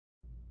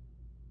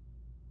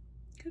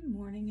Good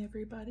morning,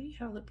 everybody.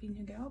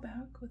 Jalapeno Gal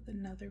back with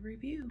another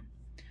review.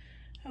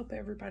 Hope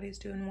everybody's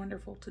doing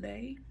wonderful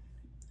today.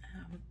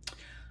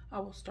 I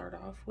will start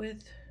off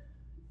with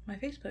my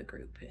Facebook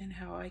group and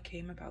how I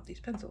came about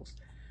these pencils.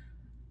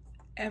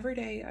 Every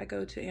day I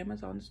go to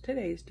Amazon's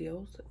Today's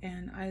Deals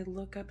and I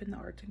look up in the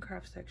arts and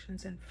crafts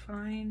sections and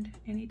find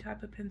any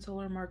type of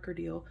pencil or marker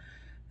deal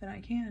that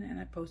I can, and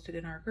I post it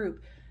in our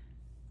group.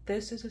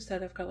 This is a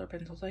set of color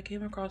pencils I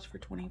came across for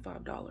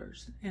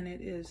 $25, and it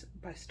is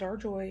by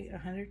Starjoy,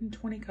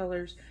 120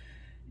 colors,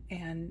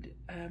 and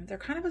they're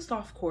kind of a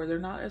soft core. They're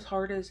not as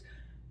hard as,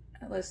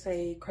 let's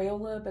say,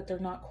 Crayola, but they're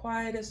not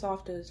quite as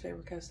soft as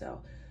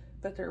Faber-Castell.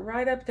 But they're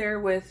right up there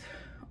with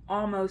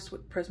almost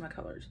with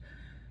Prismacolors.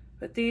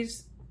 But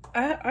these,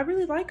 I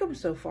really like them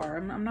so far.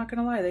 I'm not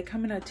gonna lie. They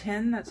come in a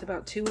tin that's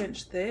about 2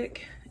 inch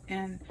thick,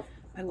 and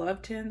I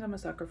love tins. I'm a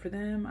sucker for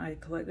them. I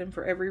collect them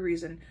for every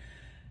reason.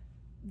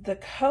 The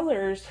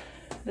colors,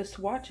 the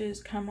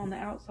swatches come on the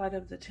outside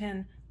of the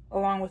tin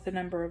along with the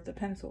number of the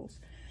pencils.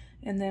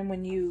 And then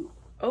when you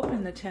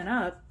open the tin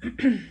up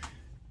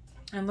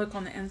and look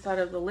on the inside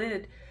of the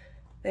lid,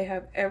 they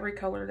have every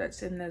color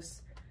that's in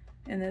this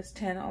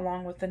tin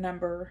along with the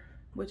number,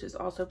 which is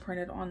also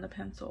printed on the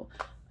pencil.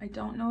 I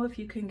don't know if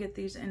you can get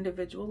these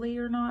individually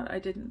or not. I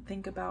didn't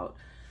think about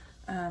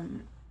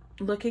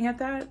looking at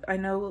that. I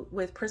know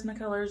with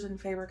Prismacolors and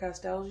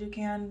Faber-Castells you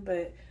can,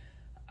 but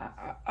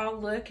I'll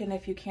look, and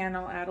if you can,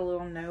 I'll add a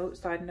little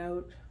side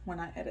note when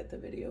I edit the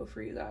video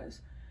for you guys.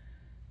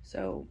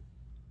 So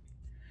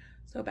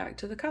back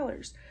to the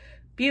colors.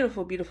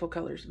 Beautiful, beautiful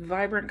colors.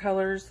 Vibrant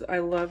colors. I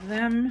love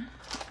them.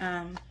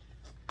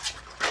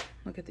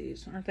 Look at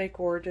these. Aren't they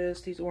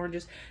gorgeous? These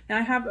oranges. Now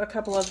I have a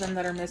couple of them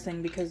that are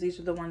missing because these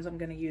are the ones I'm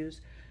going to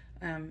use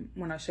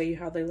when I show you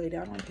how they lay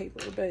down on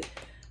paper. But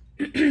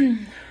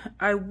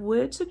I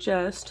would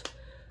suggest,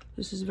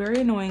 this is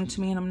very annoying to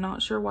me and I'm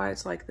not sure why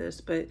it's like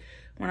this, but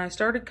when I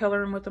started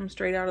coloring with them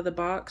straight out of the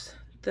box,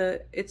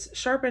 it's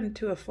sharpened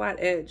to a flat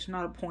edge,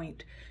 not a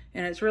point,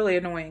 and it's really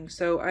annoying.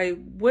 So I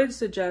would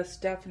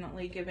suggest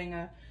definitely giving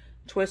a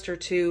twist or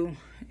two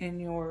in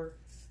your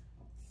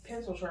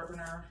pencil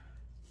sharpener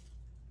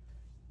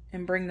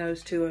and bring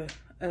those to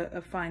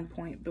a fine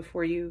point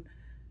before you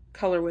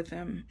color with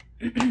them.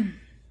 Look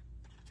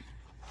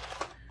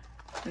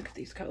at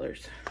these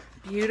colors.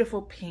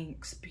 Beautiful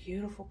pinks,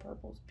 beautiful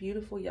purples,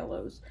 beautiful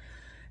yellows,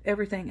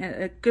 everything.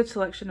 A good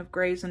selection of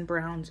grays and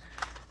browns.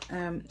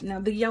 Now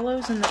the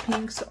yellows and the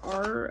pinks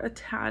are a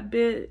tad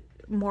bit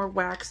more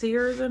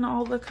waxier than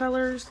all the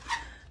colors,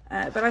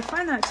 but I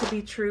find that to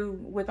be true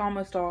with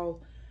almost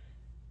all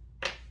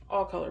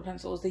color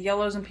pencils. The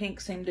yellows and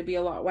pinks seem to be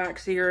a lot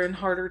waxier and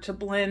harder to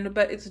blend,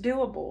 but it's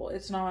doable.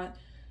 It's not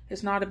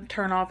a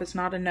turn off. It's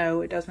not a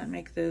no. It doesn't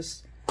make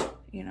this,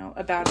 you know,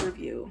 a bad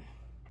review.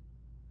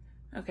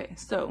 Okay,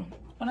 so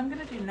what I'm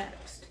gonna do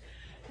next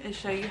is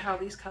show you how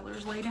these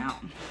colors lay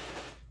down.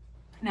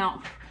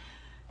 Now,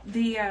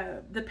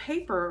 the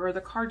paper or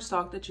the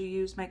cardstock that you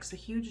use makes a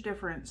huge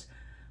difference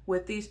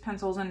with these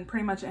pencils and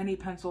pretty much any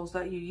pencils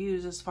that you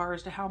use as far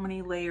as to how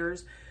many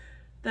layers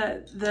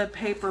that the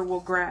paper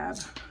will grab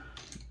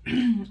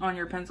on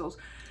your pencils.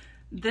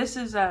 This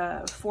is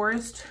a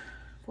Forest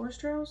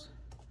Trails.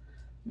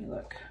 Let me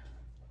look.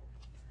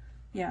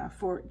 Yeah,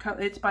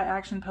 it's by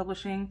Action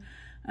Publishing.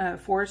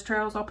 Forest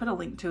Trails. I'll put a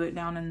link to it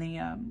down in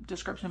the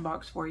description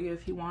box for you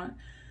if you want,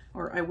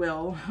 or I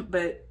will.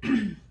 But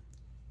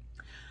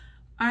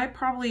I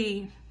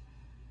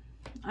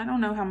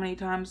don't know how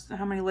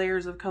many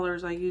layers of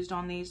colors I used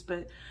on these,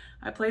 but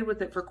I played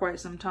with it for quite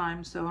some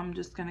time. So I'm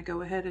just going to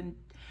go ahead and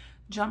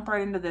jump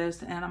right into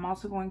this. And I'm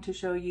also going to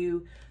show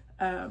you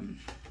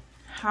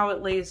how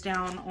it lays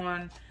down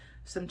on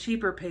some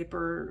cheaper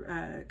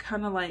paper,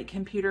 kind of like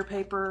computer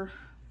paper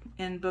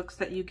in books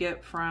that you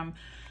get from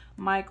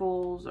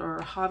Michael's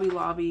or Hobby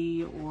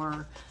Lobby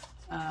or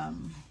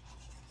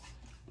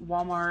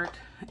Walmart.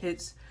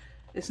 It's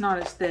not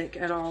as thick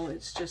at all.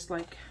 It's just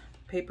like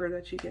paper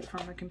that you get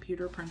from a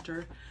computer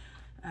printer,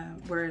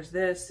 whereas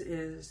this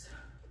is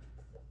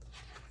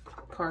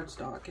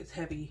cardstock. It's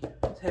heavy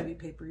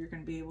paper. You're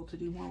going to be able to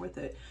do more with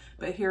it.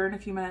 But here in a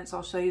few minutes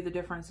I'll show you the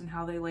difference in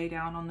how they lay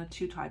down on the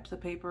two types of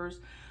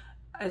papers,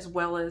 as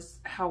well as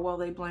how well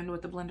they blend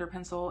with the blender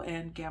pencil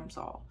and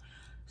Gamsol.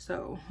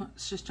 So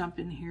let's just jump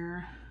in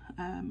here.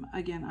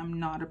 Again, I'm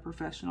not a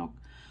professional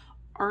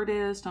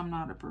artist. I'm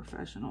not a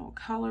professional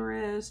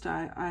colorist.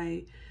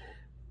 I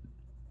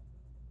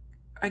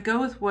go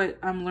with what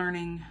I'm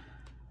learning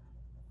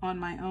on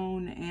my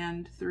own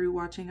and through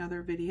watching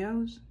other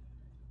videos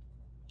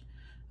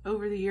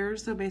over the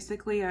years. So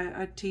basically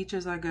I teach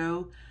as I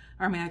go.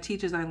 I mean, I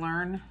teach as I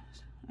learn,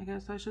 I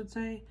guess I should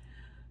say.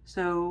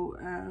 So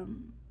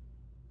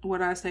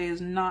what I say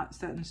is not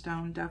set in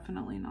stone,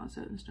 definitely not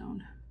set in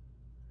stone.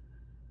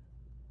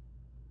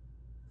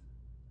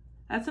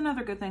 That's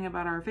another good thing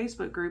about our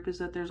Facebook group, is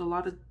that there's a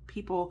lot of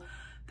people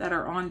that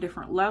are on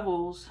different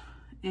levels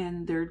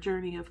in their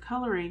journey of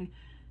coloring,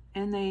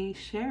 and they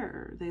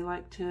share. They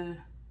like to,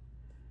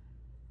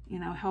 you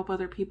know, help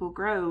other people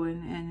grow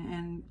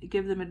and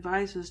give them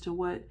advice as to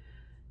what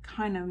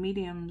kind of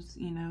mediums,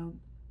 you know,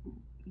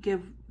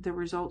 give the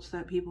results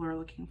that people are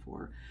looking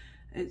for.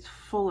 It's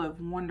full of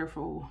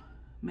wonderful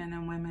men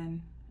and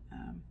women,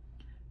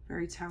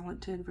 very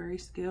talented, very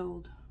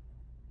skilled.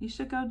 You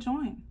should go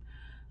join.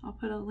 I'll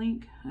put a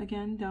link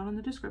again down in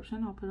the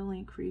description. I'll put a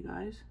link for you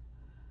guys.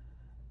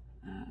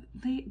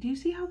 Do you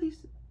see how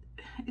these,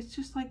 it's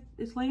just like,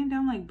 it's laying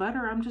down like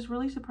butter. I'm just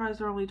really surprised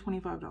they're only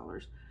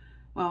 $25.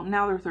 Well,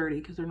 now they're 30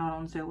 because they're not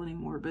on sale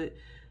anymore, but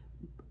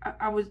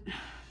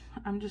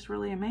I'm just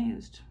really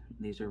amazed.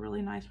 These are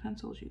really nice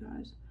pencils, you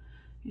guys.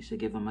 You should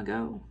give them a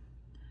go.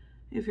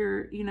 If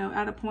you're, you know,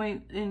 at a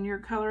point in your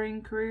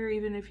coloring career,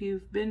 even if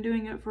you've been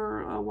doing it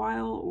for a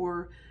while,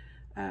 or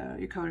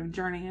your coloring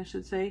journey, I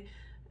should say,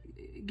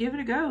 give it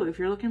a go. If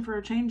you're looking for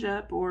a change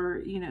up,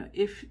 or, you know,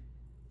 if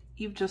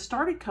you've just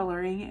started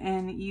coloring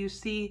and you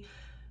see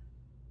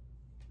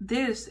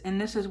this and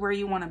this is where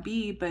you want to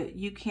be, but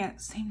you can't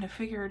seem to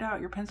figure it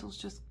out. Your pencils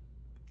just,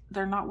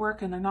 they're not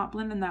working. They're not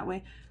blending that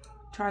way.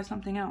 Try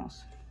something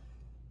else.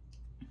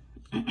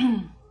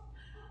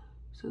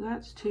 So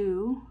that's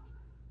 2.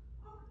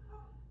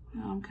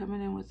 Now I'm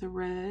coming in with the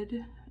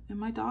red, and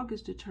my dog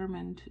is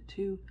determined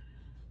to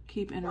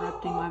keep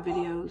interrupting my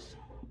videos.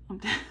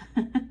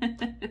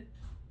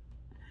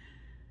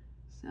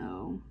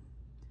 So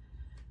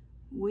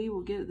we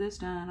will get this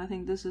done. I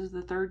think this is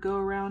the 3rd go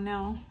around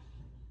now.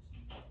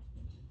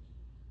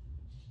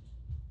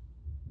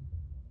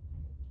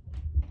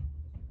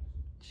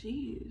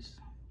 Jeez,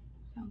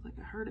 sounds like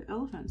a herd of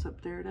elephants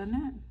up there, doesn't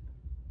it?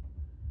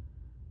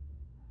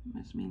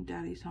 Must mean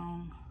Daddy's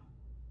home.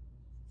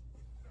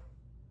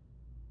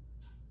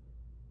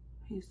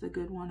 He's the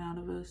good one out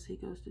of us. He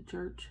goes to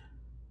church.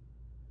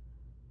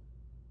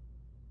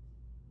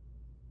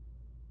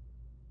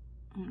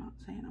 I'm not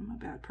saying I'm a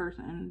bad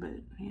person,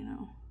 but you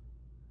know.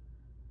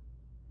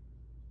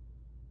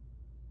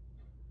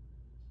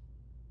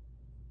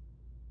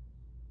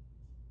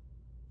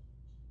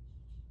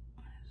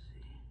 Let's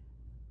see.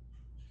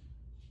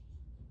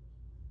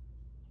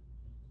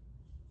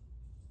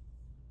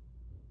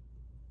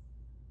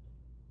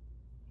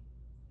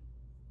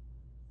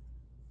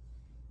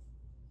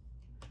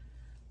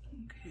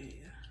 Okay,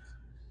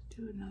 let's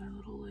do another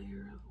little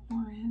layer of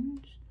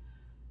orange.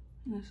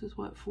 And this is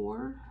what,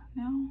 4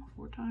 now?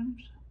 4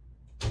 times.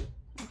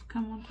 Let's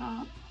come on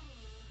top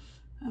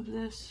of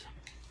this.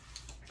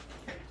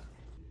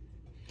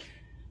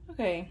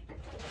 Okay,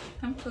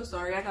 I'm so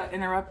sorry I got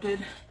interrupted.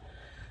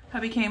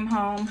 Hubby came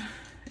home,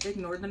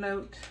 ignored the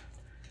note.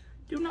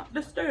 Do not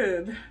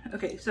disturb.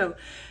 Okay, so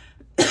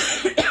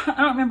I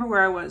don't remember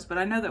where I was, but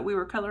I know that we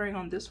were coloring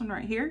on this one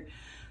right here.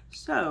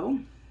 So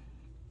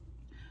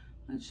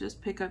let's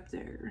just pick up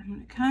there. I'm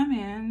gonna come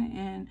in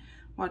and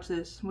watch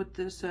this with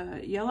this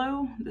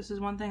yellow. This is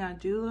one thing I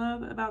do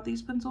love about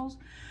these pencils,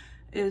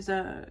 is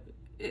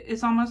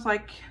it's almost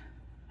like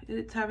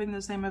it's having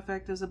the same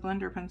effect as a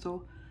blender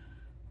pencil,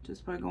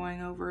 just by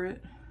going over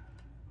it.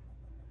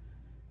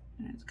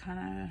 And it's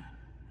kind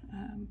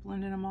of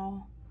blending them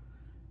all,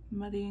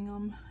 muddying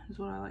them is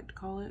what I like to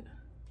call it.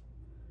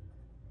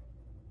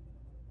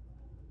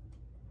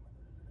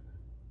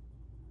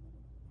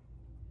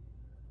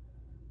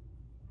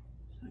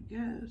 So I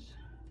guess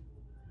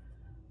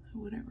I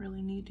wouldn't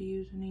really need to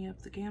use any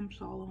of the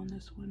Gamsol on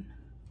this one,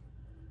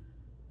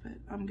 but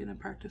I'm gonna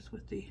practice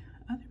with the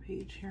other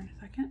page here in a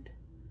second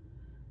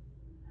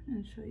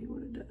and show you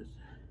what it does.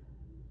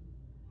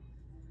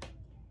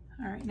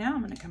 All right, now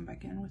I'm gonna come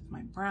back in with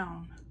my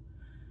brown,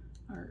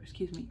 or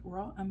excuse me,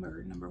 raw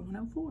umber number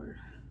 104,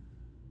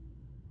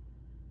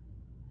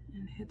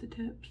 and hit the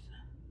tips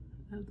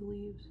of the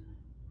leaves.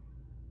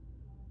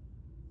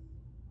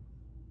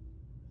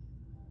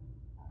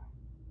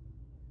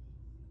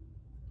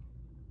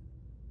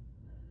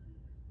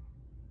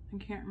 I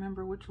can't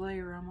remember which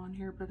layer I'm on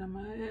here, but I'm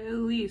at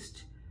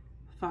least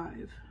 5.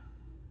 Look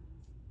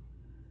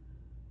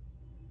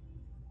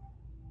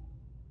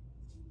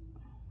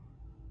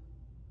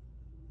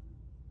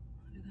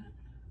at that.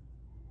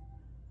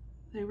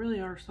 They really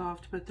are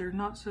soft, but they're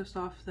not so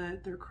soft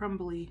that they're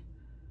crumbly.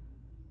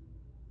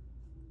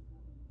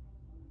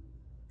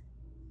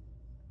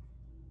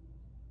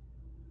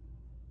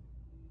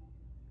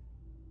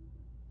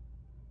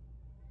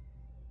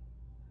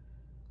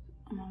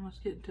 I'm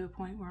almost getting to a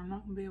point where I'm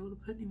not going to be able to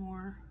put any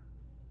more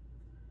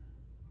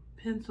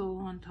pencil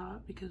on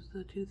top because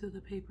the tooth of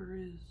the paper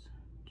is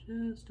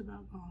just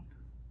about gone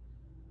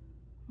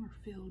or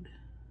filled.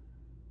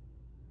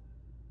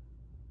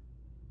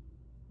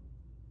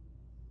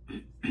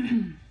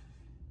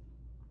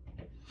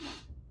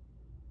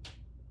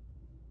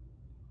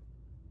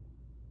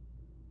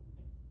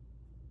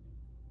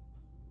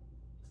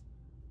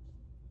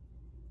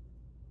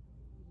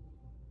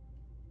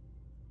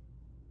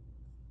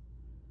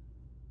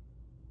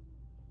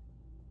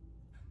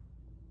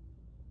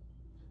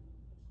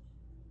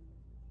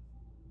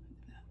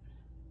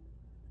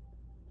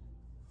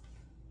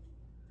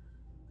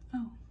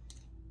 Oh,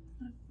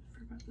 I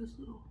forgot this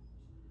little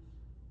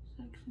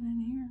section in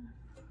here.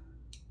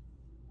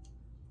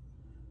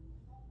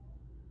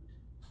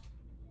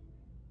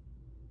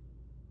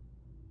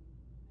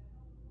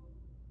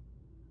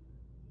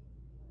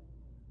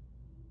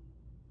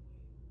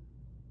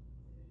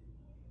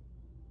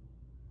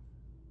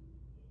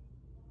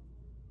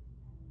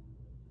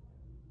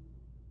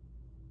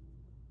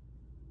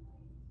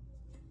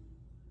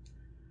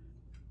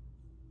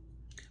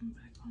 some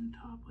back on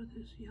top with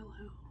this yellow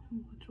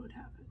and watch what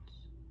happens.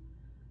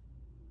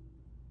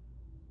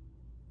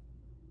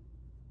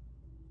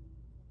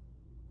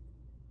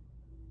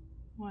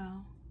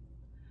 Wow.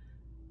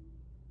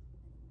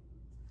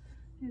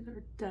 These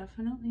are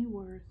definitely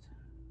worth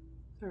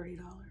 $30.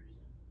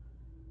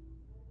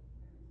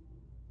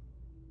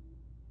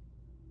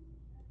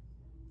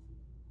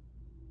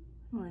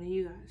 What do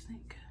you guys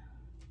think?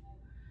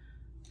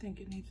 I think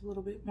it needs a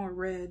little bit more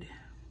red.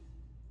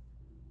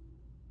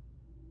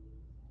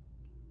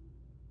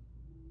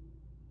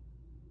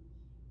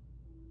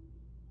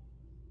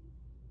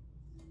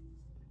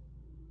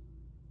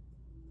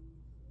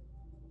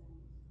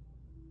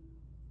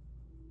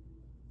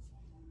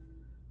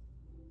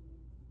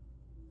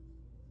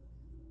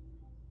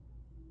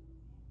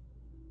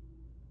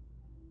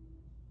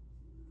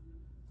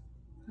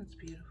 That's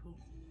beautiful.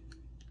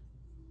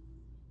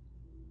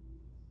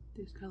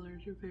 These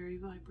colors are very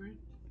vibrant.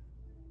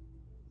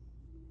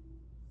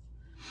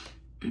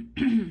 So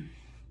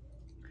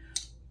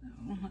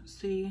let's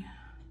see.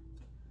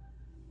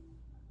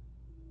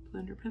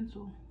 Blender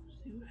pencil.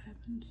 See what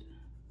happens.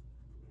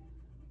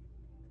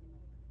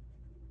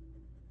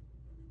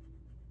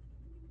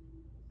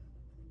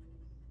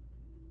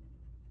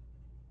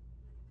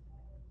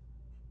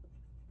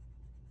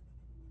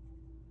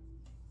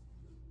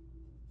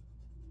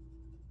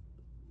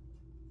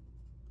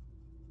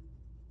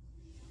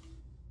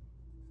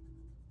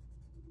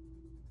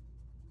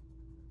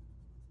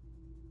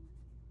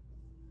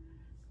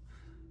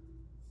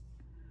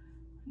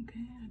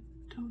 Okay, I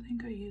don't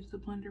think I used the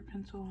blender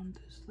pencil on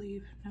this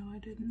sleeve. No, I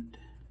didn't.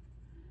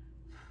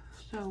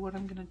 So what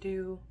I'm gonna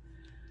do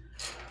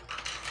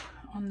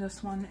on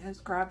this one is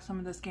grab some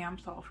of this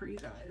Gamsol for you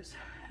guys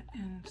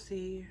and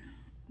see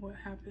what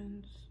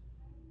happens.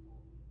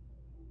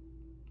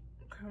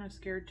 I'm kind of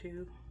scared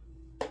too,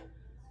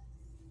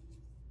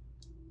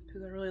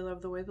 because I really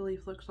love the way the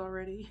leaf looks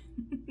already.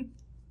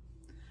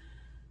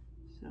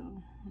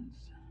 So let's.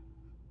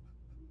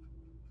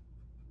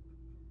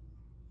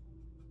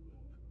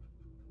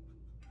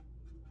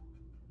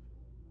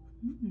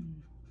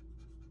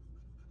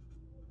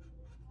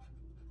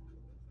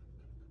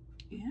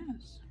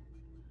 Yes,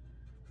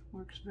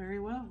 works very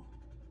well.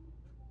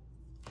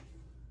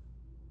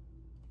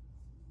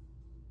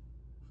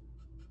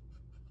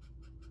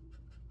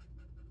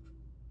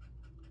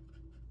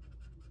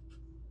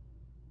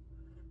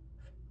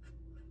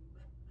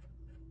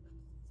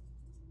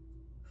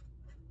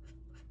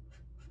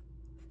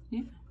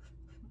 Yeah,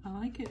 I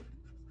like it.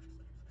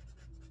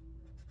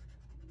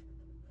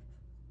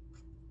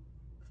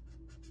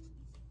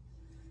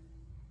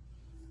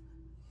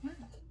 Yeah.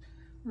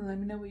 Let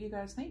me know what you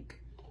guys think.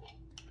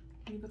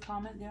 Leave a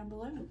comment down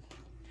below.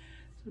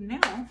 So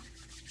now,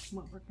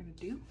 what we're gonna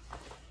do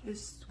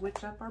is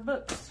switch up our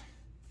books.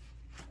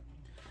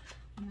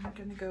 And I'm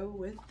gonna go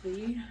with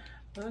the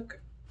book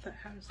that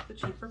has the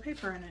cheaper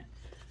paper in it.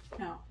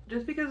 Now,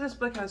 just because this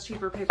book has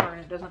cheaper paper in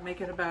it doesn't make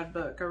it a bad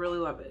book. I really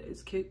love it.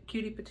 It's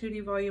Cutie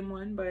Patootie Volume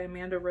 1 by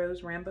Amanda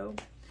Rose Rambo.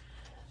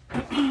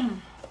 Let's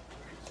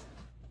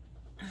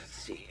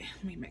see.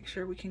 Let me make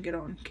sure we can get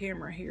on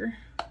camera here.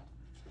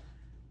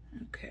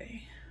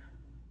 Okay.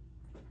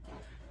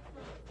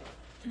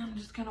 And I'm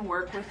just gonna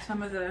work with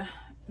some of the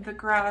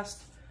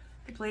grass,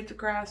 the blades of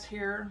grass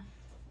here.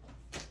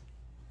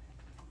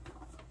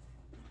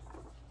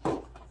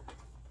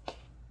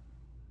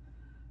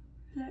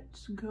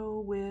 Let's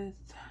go with,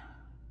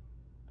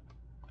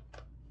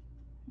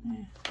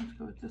 let's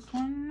go with this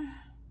one.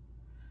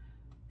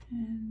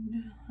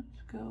 And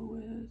let's go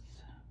with,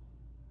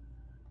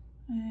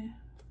 let's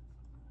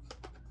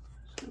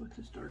go with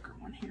this darker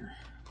one here.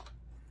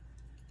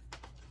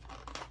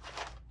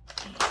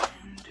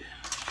 And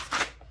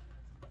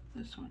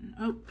this one,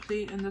 oh,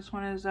 see, and this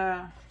one is,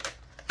 the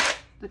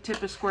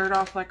tip is squared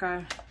off like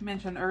I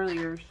mentioned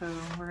earlier, so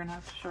we're gonna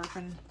have to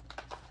sharpen.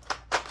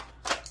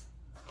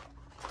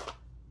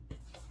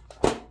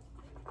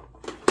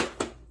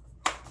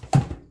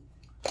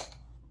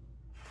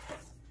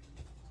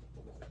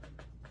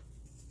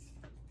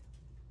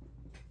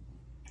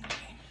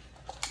 Okay.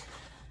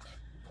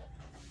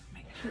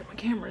 Make sure my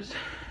camera's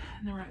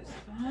in the right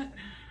spot.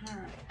 All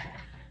right,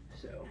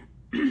 so.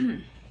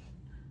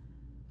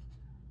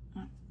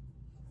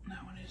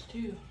 That one is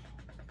too.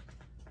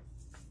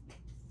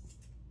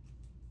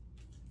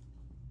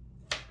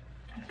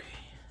 Okay.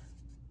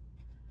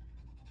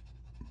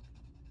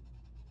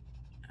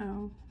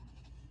 Oh.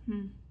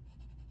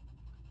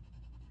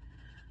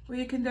 Well,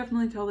 you can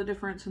definitely tell the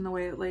difference in the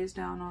way it lays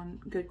down on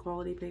good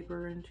quality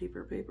paper and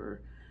cheaper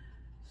paper.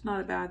 It's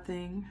not a bad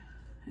thing.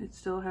 It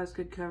still has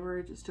good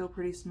coverage. It's still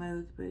pretty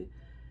smooth, but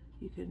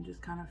you can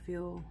just kind of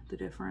feel the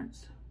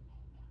difference.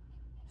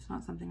 It's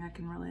not something I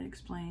can really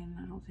explain,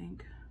 I don't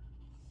think.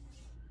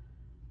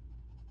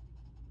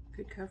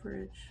 Good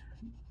coverage.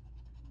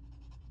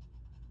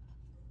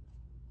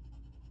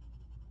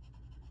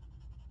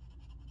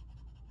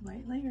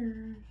 Light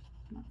layers,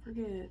 not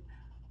forget.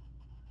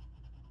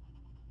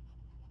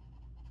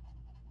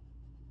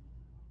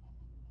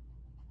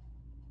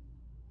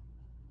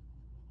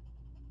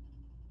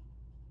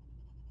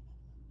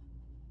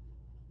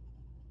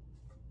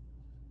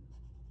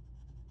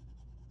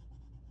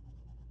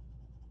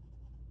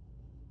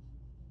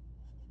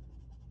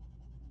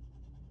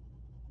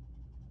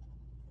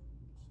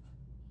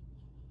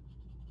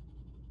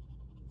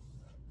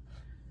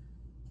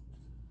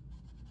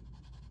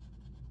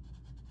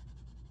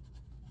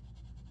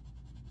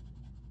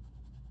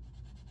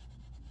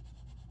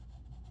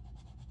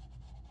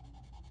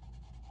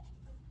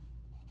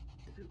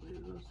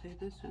 we'll say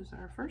this is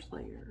our first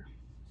layer.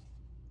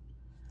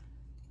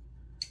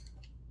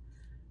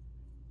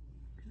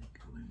 Gonna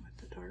go in with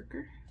the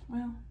darker.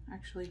 Well,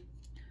 actually,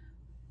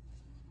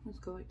 let's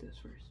go like this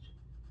first.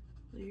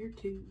 Layer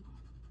 2.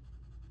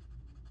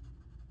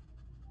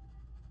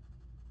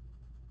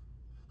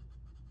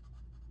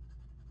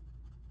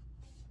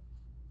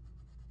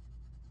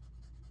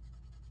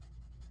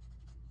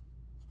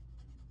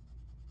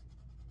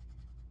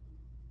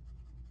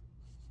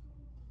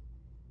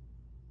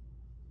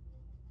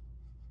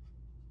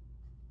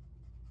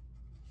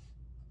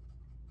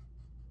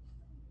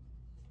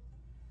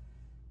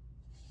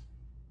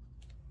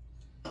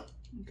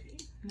 Okay,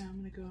 now I'm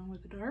going to go in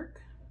with the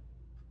dark.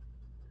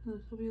 So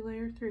this will be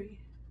layer 3.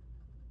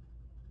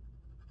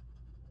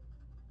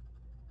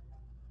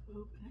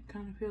 Oh, and it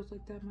kind of feels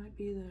like that might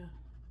be the,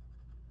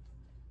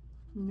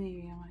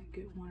 maybe I might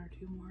get 1 or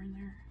 2 more in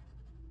there.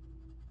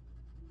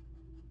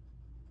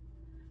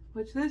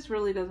 Which this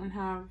really doesn't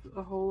have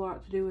a whole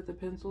lot to do with the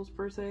pencils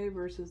per se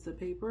versus the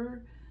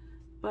paper,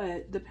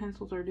 but the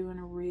pencils are doing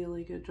a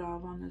really good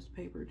job on this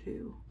paper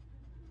too.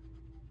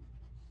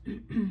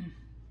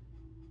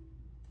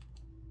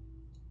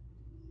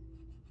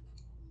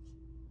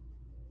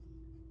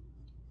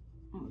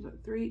 What was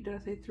that, 3? Did I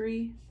say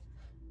 3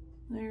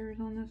 layers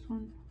on this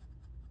one?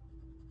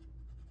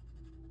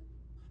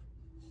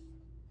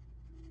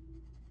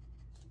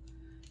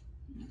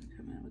 I'm gonna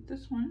come in with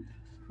this one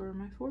for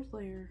my 4th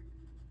layer.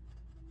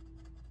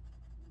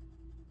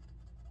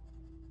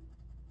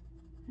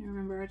 And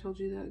remember I told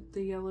you that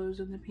the yellows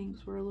and the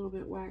pinks were a little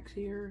bit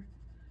waxier.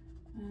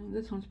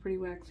 This one's pretty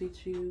waxy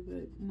too,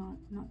 but not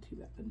too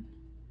bad.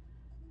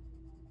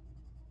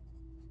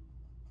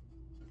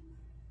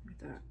 Like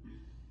that.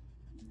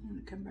 I'm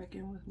gonna come back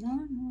in with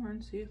 1 more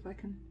and see if I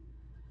can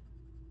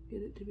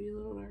get it to be a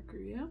little darker.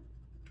 Yep.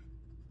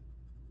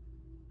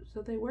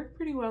 So they work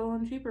pretty well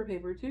on cheaper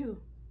paper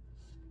too.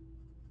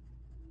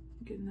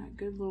 Getting that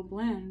good little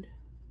blend.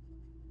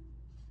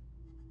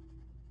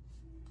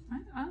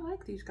 I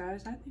like these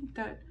guys. I think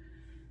that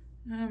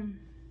I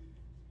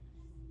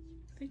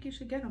think you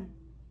should get them.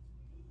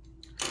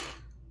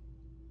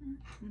 I'm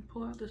gonna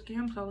pull out this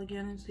Gamsol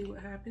again and see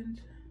what happens.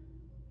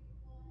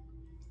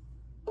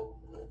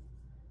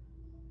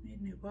 Made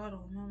a new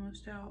bottle. I'm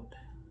almost out.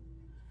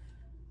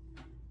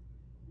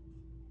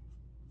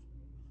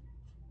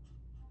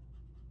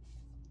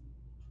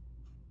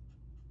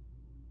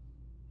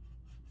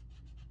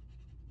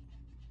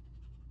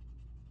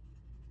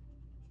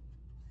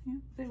 Yeah,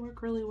 they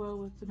work really well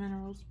with the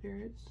mineral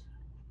spirits.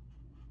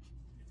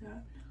 Like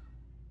that.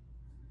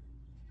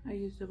 I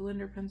used a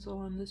blender pencil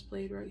on this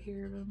blade right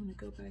here, but I'm gonna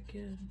go back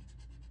in.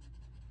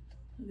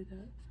 Look at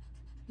that.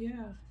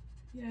 Yeah.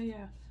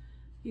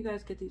 You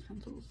guys get these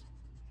pencils.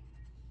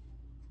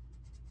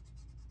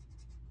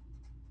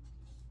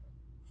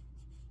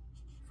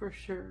 For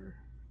sure.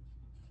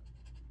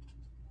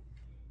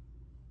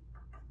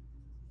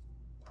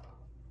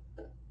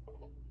 Okay,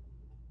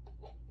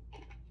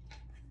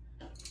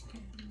 I'm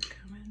gonna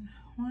come in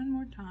one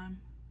more time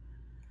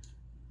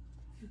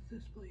with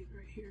this blade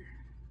right here.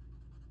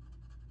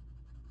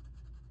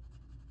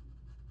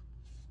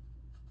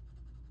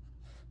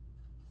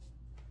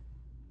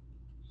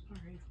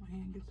 Sorry if my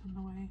hand gets in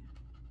the way.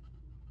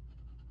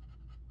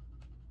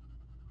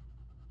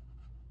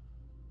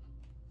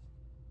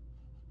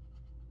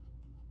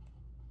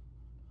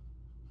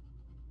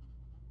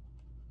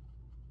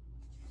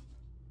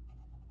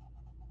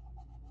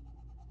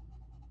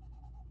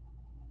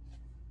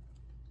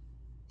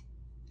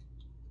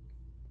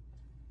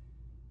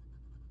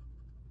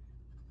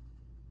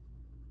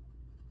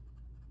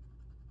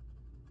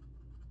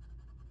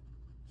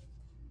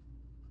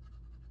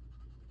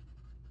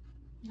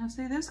 Now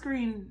see, this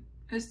green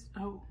is,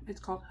 oh, it's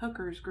called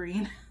Hooker's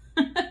green.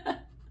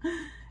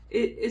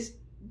 It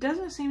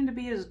doesn't seem to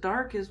be as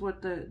dark as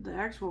what the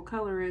actual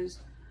color is.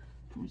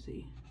 Let me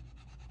see.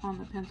 On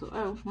the pencil.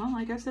 Oh, well,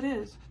 I guess it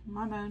is.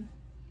 My bad.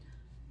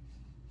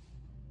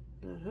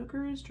 The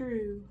Hooker is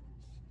true.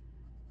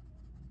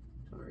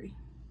 Sorry.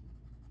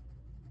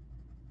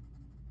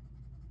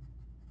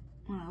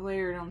 When I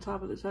layer it on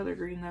top of this other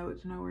green, though,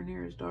 it's nowhere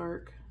near as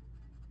dark.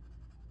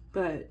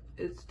 But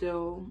it's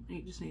still,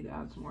 you just need to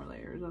add some more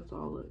layers. That's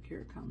all. Look, here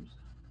it comes.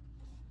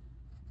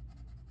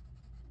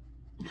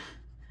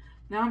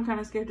 Now I'm kind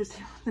of scared to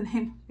see what the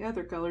name of the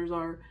other colors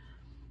are.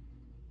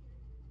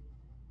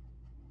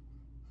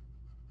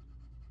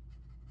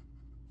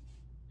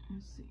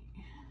 Let's see.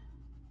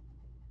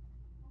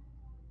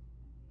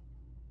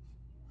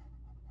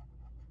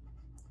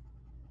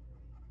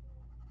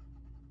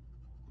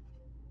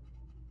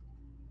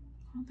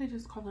 Why don't they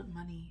just call it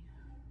money?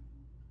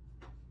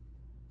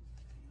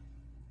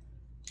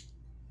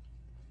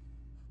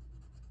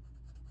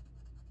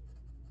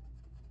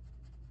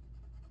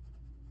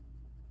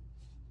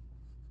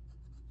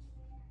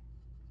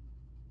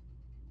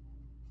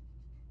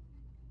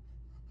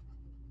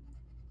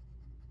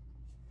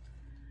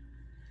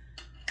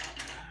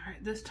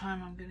 Alright, this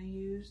time I'm going to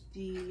use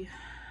the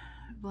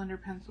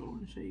blender pencil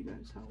and show you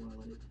guys how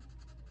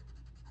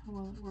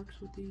well it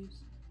works with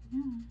these.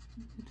 Yeah,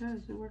 it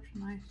does. It works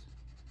nice.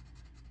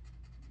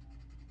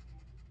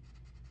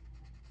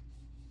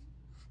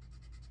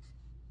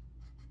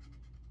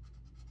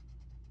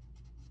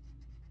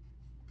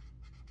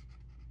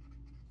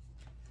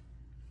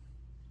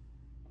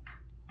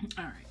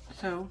 All right,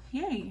 so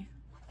yay,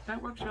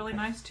 that works really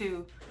nice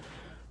too.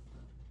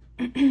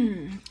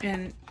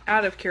 And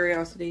out of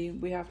curiosity,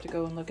 we have to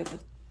go and look at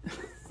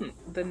the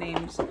the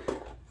names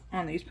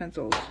on these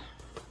pencils.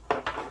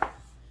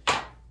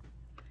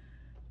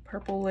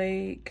 Purple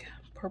Lake,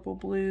 Purple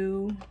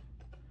Blue,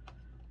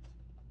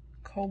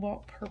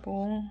 Cobalt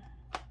Purple,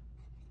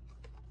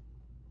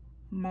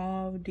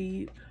 Mauve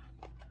Deep.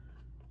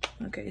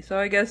 Okay, so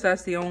I guess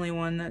that's the only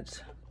one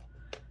that's,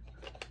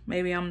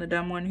 maybe I'm the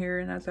dumb one here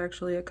and that's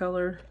actually a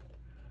color.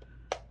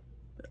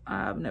 But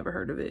I've never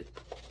heard of it.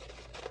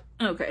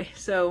 Okay,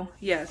 so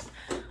yes,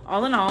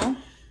 all in all,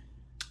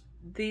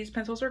 these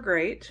pencils are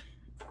great.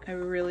 I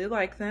really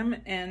like them,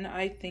 and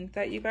I think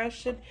that you guys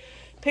should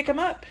pick them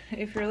up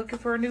if you're looking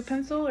for a new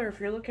pencil, or if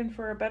you're looking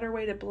for a better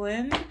way to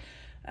blend,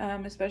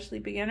 especially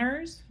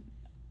beginners.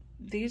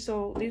 These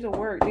will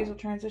work. These will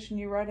transition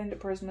you right into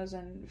Prismas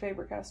and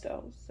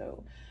Faber-Castells.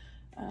 So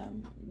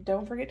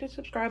don't forget to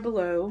subscribe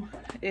below.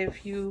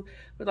 If you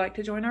would like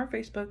to join our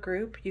Facebook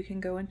group, you can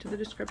go into the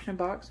description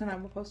box and I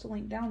will post a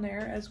link down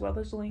there, as well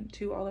as a link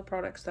to all the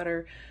products that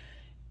are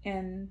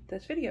in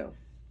this video.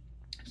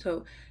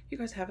 So you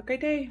guys have a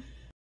great day.